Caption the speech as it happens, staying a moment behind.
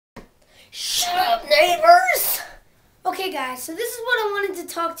Shut up, neighbors! Okay, guys, so this is what I wanted to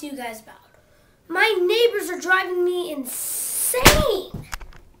talk to you guys about. My neighbors are driving me insane.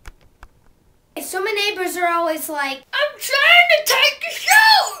 So my neighbors are always like, I'm trying to take a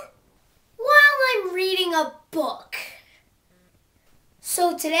shower while I'm reading a book.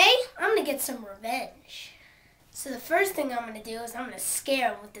 So today, I'm going to get some revenge. So the first thing I'm going to do is I'm going to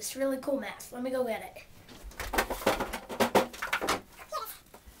scare them with this really cool mask. Let me go get it.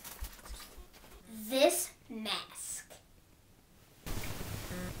 This mask.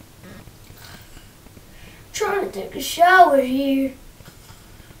 Trying to take a shower here.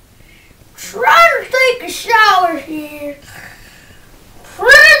 Trying to take a shower here.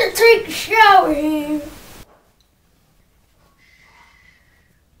 Trying to take a shower here.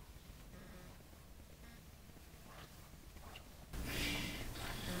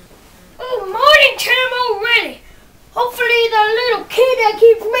 Oh, morning time already. Hopefully that little kid that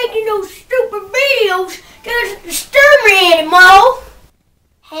keeps making those stupid videos doesn't disturb me anymore.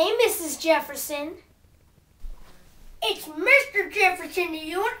 Hey, Mrs. Jefferson. It's Mr. Jefferson to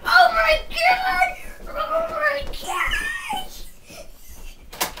you. Oh my God! Oh my gosh!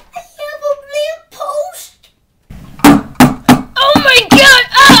 I have a lamppost. Oh my God!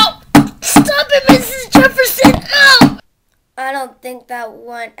 Ow! Stop it, Mrs. Jefferson! Ow! I don't think that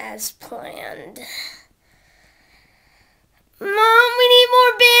went as planned. Mom, we need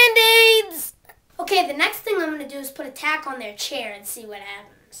more Band-Aids! Okay, the next thing I'm going to do is put a tack on their chair and see what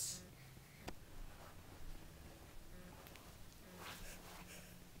happens.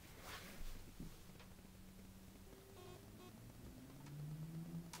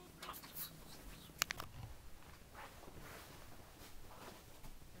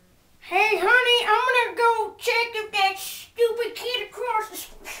 Hey, honey, I'm going to go check if that stupid kid across the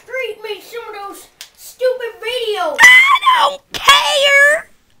street made some of those stupid videos. I don't care!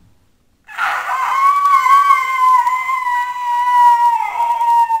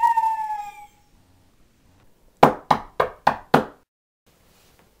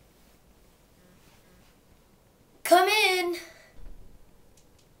 Come in.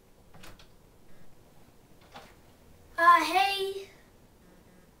 Hey.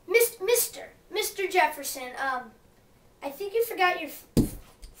 Mr. Jefferson, I think you forgot your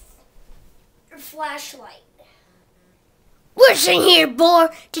flashlight. Listen here, boy.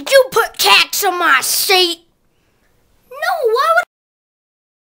 Did you put tacks on my seat? No, why would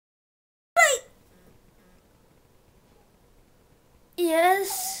I?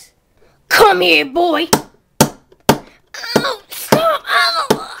 Yes. Come here, boy. Oh, stop. Oh,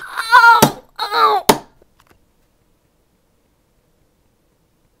 oh, oh.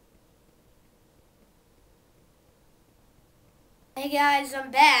 Hey guys,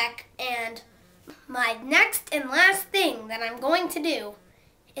 I'm back, and my next and last thing that I'm going to do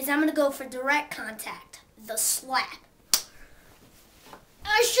is I'm going to go for direct contact, the slap.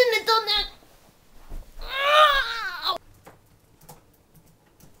 I shouldn't have done that.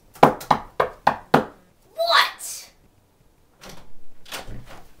 What?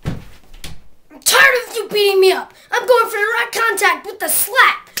 I'm tired of you beating me up. I'm going for direct contact with the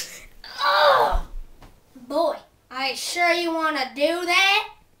slap. Oh, boy. Are you sure you want to do that?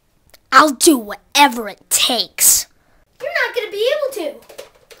 I'll do whatever it takes. You're not going to be able to,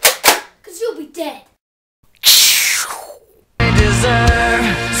 because you'll be dead.